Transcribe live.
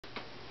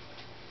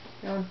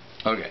John.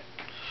 Okay.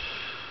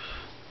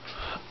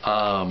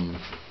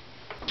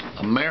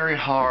 A merry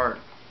heart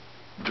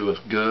doeth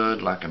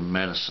good like a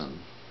medicine,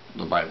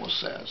 the Bible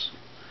says.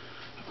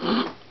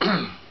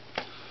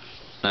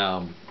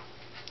 Now,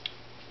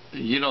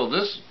 you know,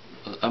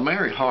 a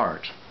merry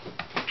heart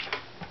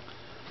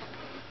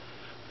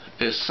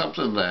is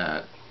something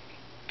that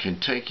can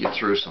take you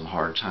through some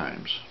hard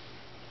times.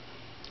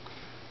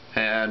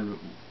 And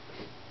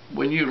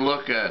when you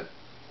look at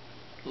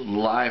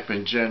life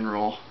in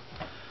general,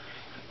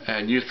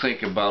 and you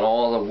think about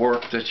all the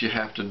work that you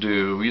have to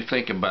do, you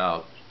think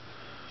about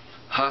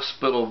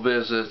hospital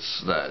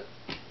visits that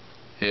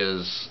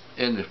is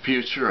in the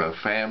future of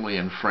family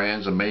and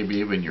friends and maybe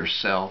even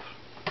yourself,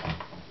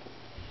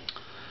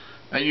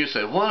 and you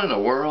say, what in the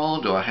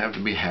world do I have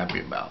to be happy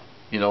about?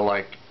 You know,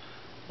 like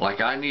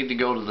I need to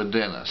go to the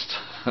dentist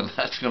and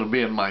that's going to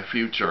be in my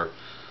future,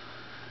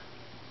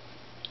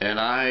 and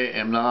I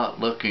am not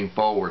looking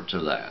forward to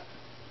that.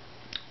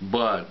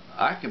 But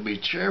I can be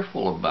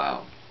cheerful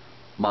about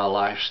my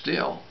life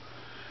still,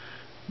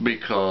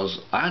 because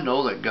I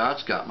know that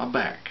God's got my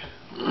back.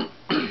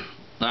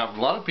 Now,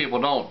 a lot of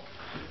people don't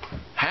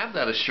have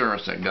that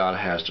assurance that God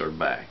has their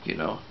back, you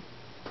know.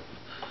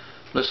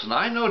 Listen,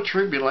 I know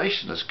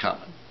tribulation is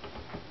coming.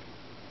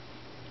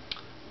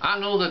 I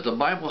know that the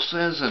Bible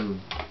says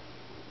in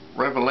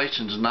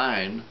Revelations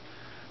 9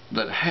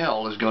 that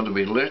hell is going to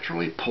be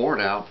literally poured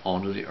out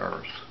onto the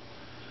earth.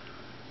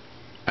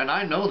 And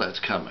I know that's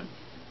coming.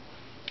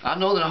 I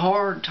know that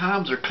hard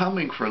times are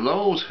coming for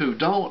those who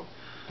don't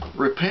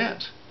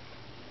repent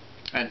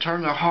and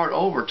turn their heart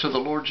over to the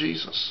Lord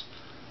Jesus.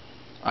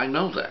 I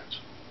know that.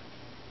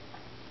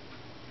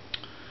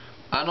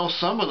 I know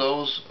some of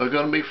those are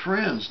going to be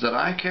friends that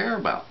I care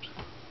about.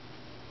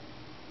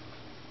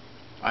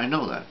 I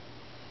know that.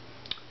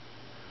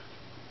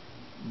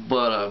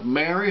 But a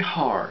merry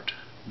heart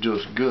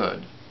doeth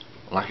good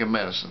like a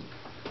medicine.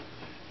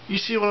 You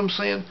see what I'm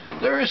saying?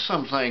 There is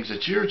some things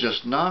that you're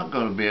just not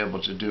going to be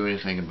able to do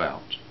anything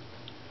about.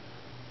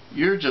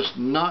 You're just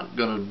not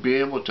going to be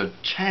able to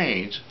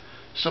change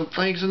some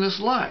things in this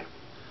life.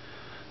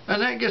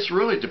 And that gets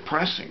really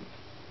depressing.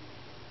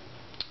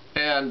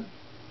 And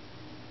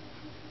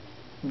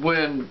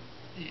when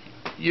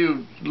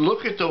you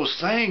look at those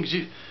things,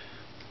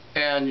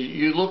 and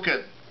you look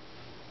at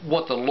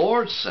what the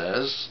Lord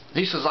says,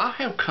 He says, I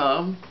have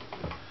come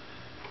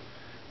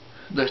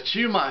that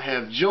you might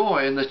have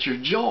joy, and that your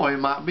joy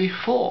might be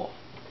full.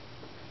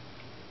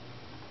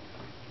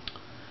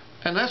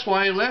 And that's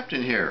why He left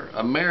in here.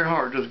 A merry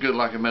heart does good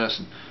like a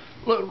medicine.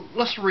 Look,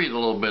 let's read a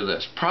little bit of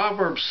this.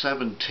 Proverbs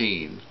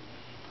 17.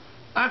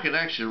 I could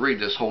actually read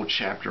this whole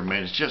chapter,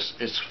 man.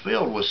 It's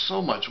filled with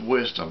so much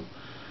wisdom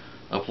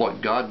of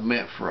what God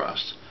meant for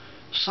us.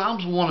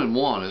 Psalms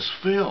 1:1 is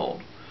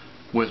filled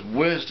with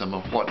wisdom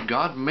of what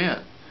God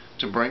meant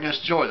to bring us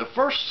joy. The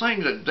first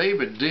thing that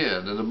David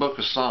did in the book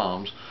of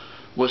Psalms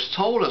was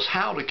told us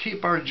how to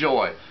keep our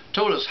joy,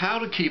 told us how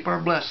to keep our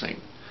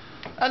blessing.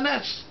 And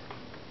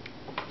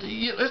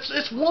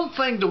it's one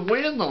thing to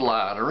win the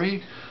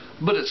lottery,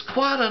 but it's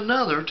quite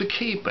another to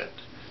keep it.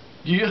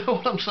 You know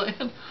what I'm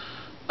saying?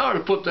 I ought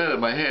to put that in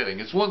my heading.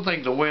 It's one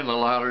thing to win the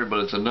lottery, but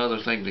it's another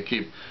thing to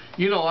keep.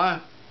 You know,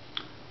 I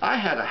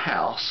had a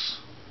house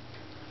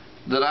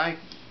that I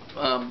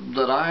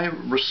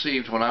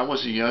received when I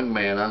was a young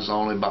man. I was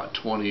only about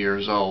 20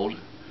 years old,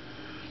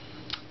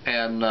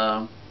 and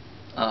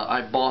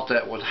I bought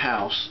that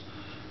house.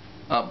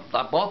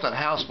 I bought that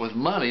house with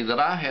money that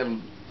I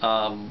had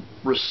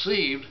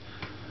received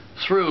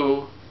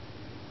through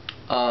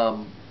a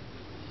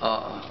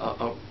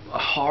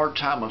hard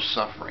time of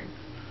suffering.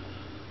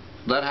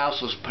 That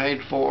house was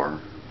paid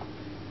for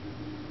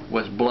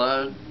with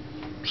blood,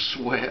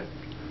 sweat,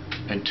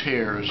 and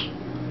tears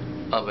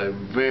of a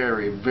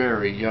very,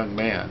 very young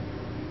man,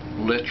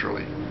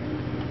 literally.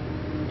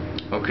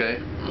 Okay,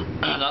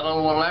 and I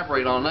don't want to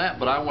elaborate on that,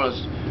 but I want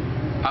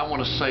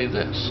to say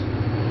this: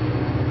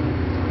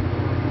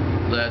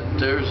 that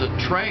there's a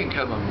train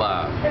coming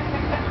by.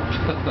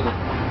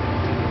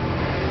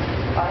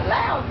 A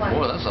loud one.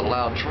 Boy, that's a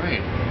loud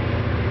train.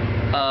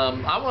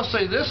 I want to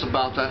say this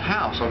about that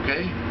house,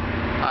 okay?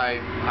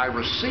 I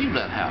received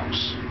that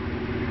house,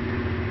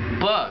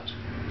 but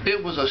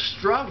it was a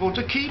struggle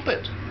to keep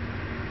it.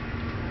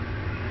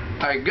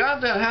 I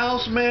got that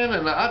house, man,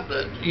 and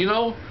you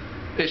know,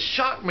 it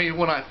shocked me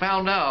when I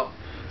found out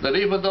that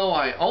even though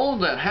I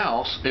owned that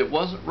house, it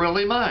wasn't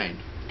really mine.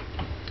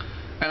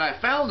 And I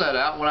found that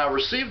out when I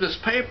received this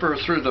paper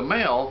through the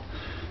mail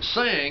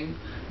saying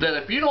that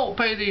if you don't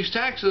pay these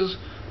taxes,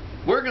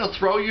 we're going to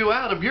throw you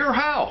out of your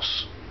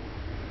house.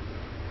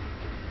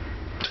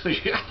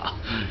 Yeah,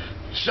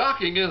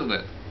 shocking, isn't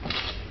it?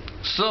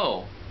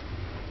 So,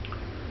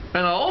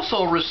 and I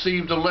also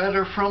received a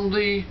letter from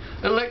the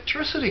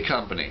electricity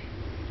company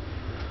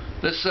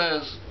that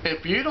says,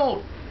 if you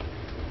don't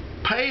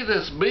pay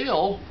this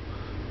bill,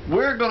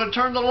 we're going to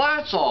turn the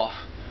lights off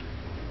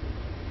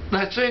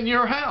that's in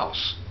your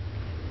house.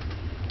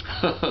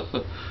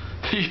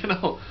 You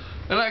know,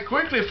 and I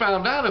quickly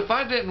found out if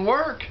I didn't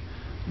work,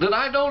 that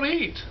I don't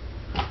eat.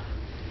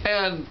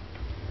 And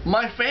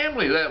my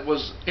family that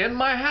was in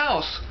my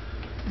house,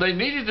 they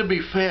needed to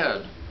be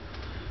fed.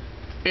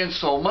 In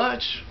so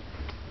much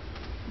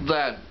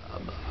that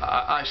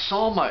I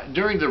saw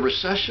during the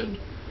recession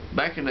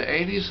back in the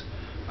 80s,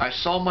 I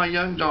saw my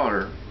young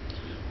daughter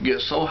get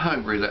so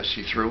hungry that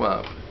she threw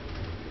up.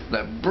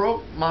 That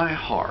broke my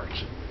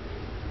heart.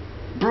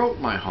 Broke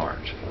my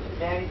heart.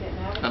 Daddy didn't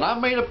have it? And I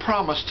made a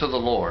promise to the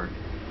Lord.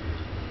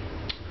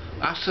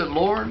 I said,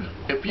 Lord,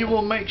 if you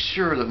will make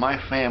sure that my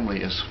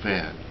family is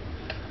fed,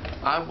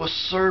 I will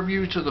serve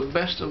you to the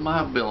best of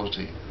my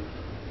ability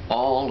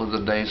all of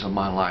the days of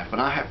my life.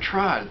 And I have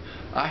tried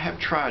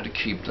to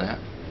keep that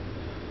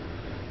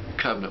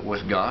covenant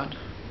with God.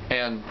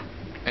 And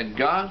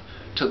God,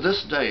 to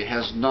this day,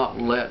 has not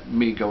let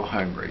me go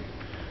hungry.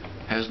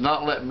 Has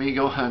not let me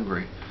go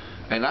hungry.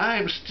 And I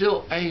am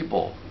still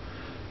able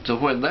to,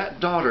 when that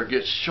daughter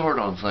gets short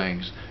on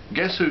things,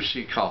 guess who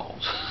she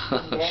calls?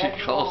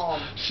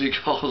 She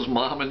calls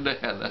mom and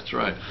dad. That's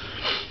right.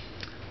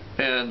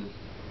 And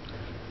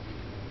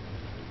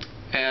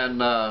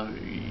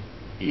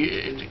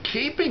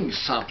keeping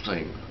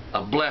something,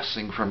 a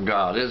blessing from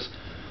God,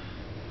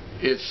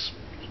 it's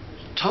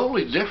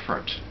totally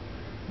different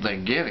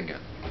than getting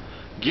it.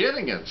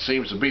 Getting it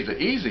seems to be the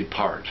easy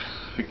part.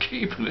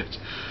 Keeping it,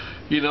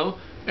 you know.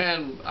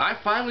 And I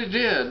finally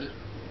did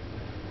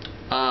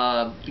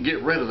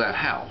get rid of that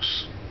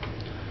house.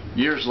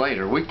 Years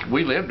later,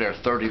 we lived there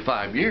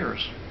 35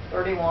 years.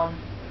 31.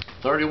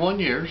 31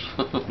 years.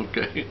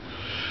 Okay.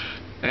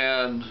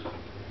 And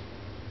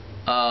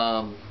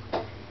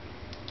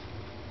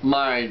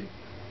my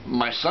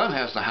son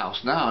has the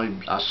house now.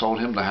 I sold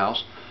him the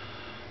house,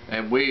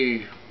 and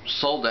we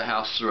sold the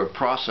house through a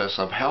process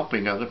of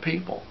helping other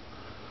people.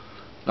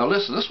 Now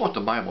listen, this is what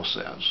the Bible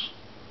says.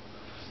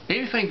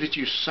 Anything that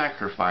you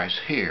sacrifice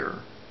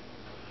here,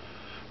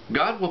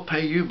 God will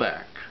pay you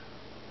back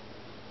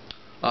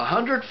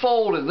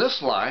 100-fold in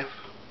this life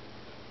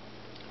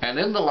and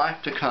in the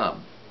life to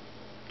come.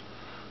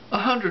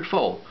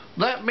 100-fold.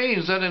 That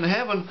means that in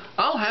heaven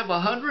I'll have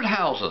 100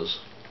 houses.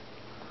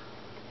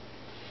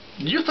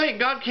 You think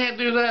God can't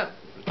do that?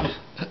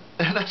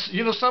 That's,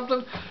 you know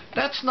something?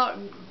 That's not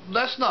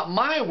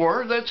my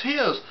word, that's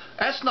His.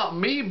 That's not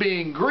me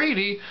being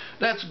greedy.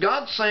 That's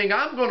God saying,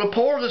 I'm going to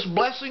pour this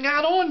blessing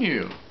out on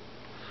you.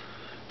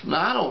 Now,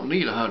 I don't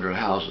need 100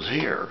 houses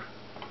here.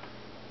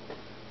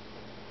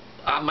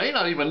 I may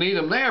not even need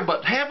them there,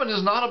 but heaven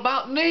is not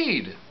about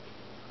need.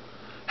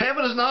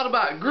 Heaven is not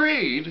about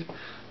greed.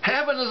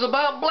 Heaven is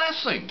about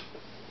blessing.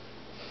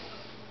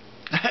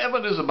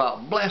 Heaven is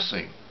about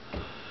blessing.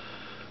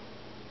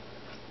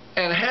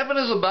 And heaven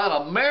is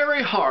about a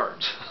merry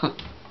heart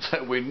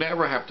that we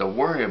never have to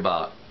worry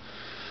about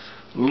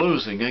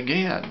losing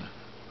again.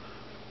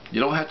 You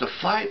don't have to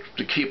fight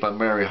to keep a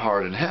merry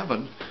heart in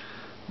heaven,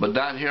 but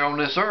down here on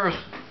this earth,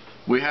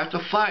 we have to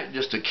fight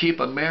just to keep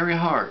a merry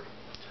heart.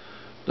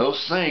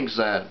 Those things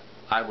that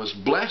I was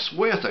blessed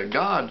with, that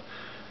God,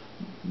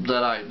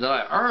 that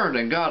I earned,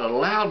 and God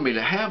allowed me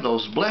to have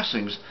those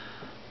blessings,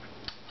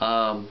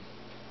 I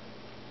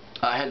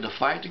had to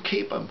fight to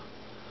keep them.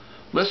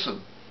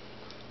 Listen.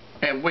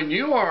 And when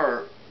you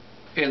are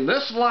in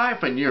this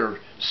life and you're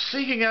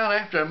seeking out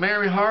after a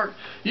merry heart,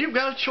 you've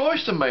got a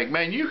choice to make,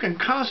 man. You can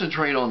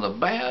concentrate on the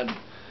bad,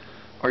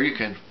 or you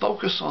can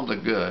focus on the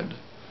good.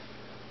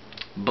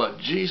 But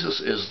Jesus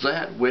is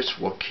that which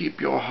will keep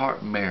your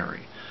heart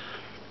merry.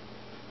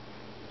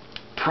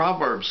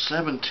 Proverbs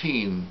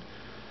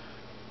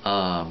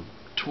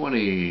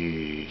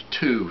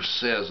 17:22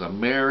 says, a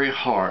merry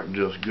heart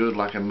doeth good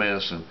like a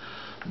medicine,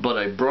 but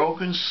a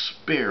broken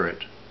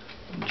spirit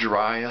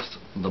drieth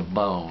the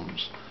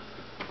bones.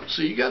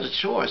 So you got a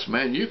choice,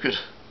 man. You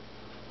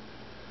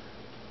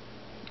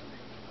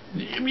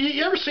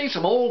ever seen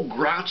some old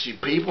grouchy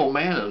people,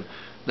 man, and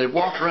they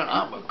walk around,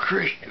 I'm a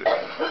Christian.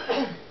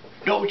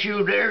 Don't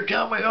you dare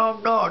tell me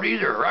I'm not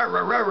either. Rah,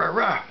 rah, rah, rah,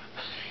 rah.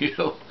 You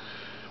know,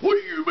 what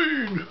do you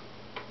mean?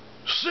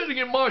 Sitting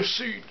in my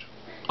seat.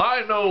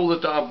 I know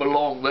that I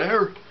belong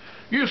there.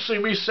 You've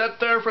seen me sit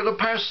there for the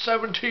past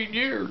 17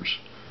 years.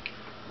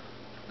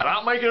 And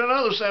I'll make it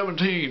another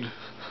 17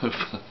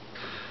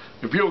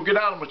 if you'll get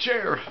out of my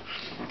chair.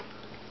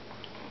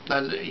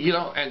 And you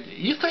know, and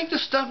you think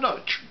this stuff? No.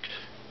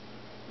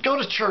 Go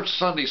to church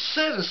Sunday,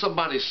 sit in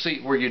somebody's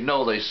seat where you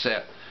know they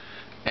sit,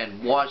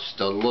 and watch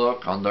the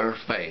look on their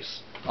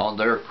face, on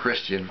their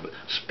Christian,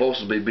 supposed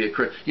to be a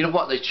Christian. You know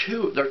what?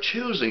 They're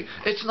choosing.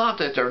 It's not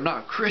that they're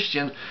not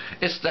Christian.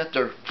 It's that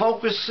they're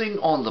focusing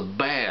on the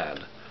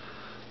bad.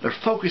 They're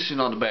focusing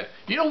on the bad.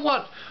 You know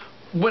what?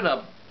 When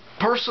a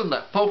person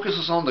that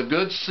focuses on the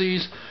good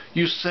sees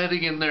you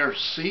sitting in their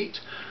seat,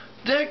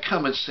 they'll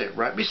come and sit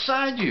right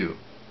beside you.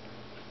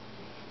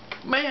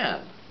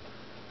 Man,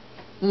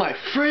 my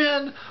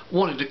friend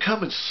wanted to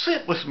come and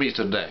sit with me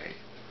today.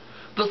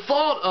 The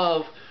thought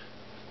of,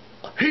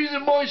 he's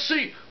in my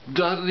seat,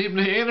 doesn't even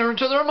enter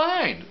into their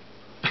mind.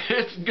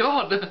 It's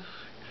gone.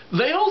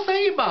 They don't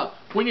think about it.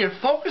 When you're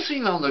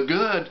focusing on the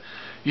good,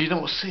 you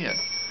don't see it.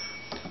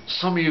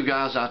 Some of you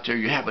guys out there,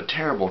 you have a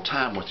terrible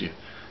time with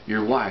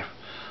your wife,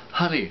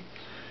 honey,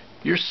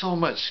 you're so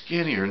much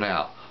skinnier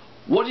now.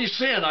 What are you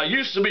saying? I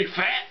used to be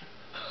fat?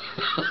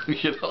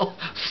 You know,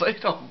 they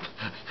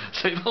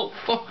don't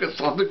focus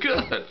on the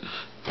good.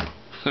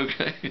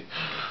 Okay?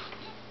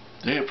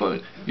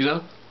 You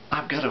know,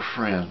 I've got a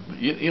friend.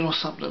 You know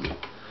something?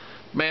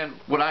 Man,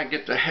 when I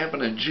get to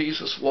heaven and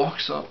Jesus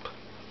walks up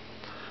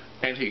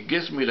and he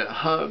gives me that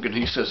hug and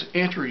he says,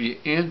 enter ye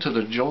into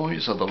the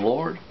joys of the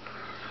Lord,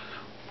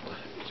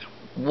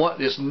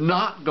 what is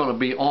not going to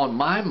be on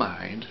my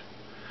mind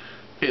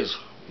is,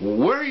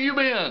 where you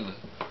been?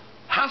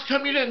 How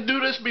come you didn't do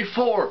this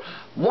before?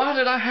 Why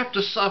did I have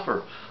to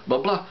suffer?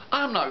 Blah, blah.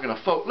 I'm not going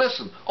to focus.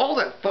 Listen, all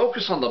that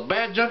focus on the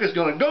bad junk is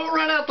going to go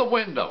right out the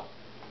window.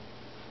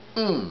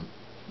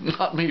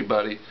 Not me,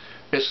 buddy.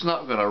 It's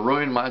not going to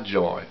ruin my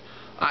joy.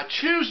 I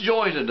choose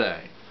joy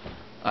today.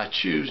 I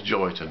choose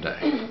joy today.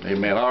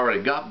 Amen.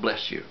 Alright, God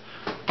bless you.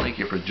 Thank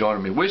you for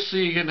joining me. We'll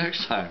see you again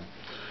next time.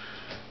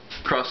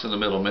 Crossing the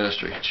Middle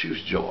Ministry.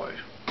 Choose joy.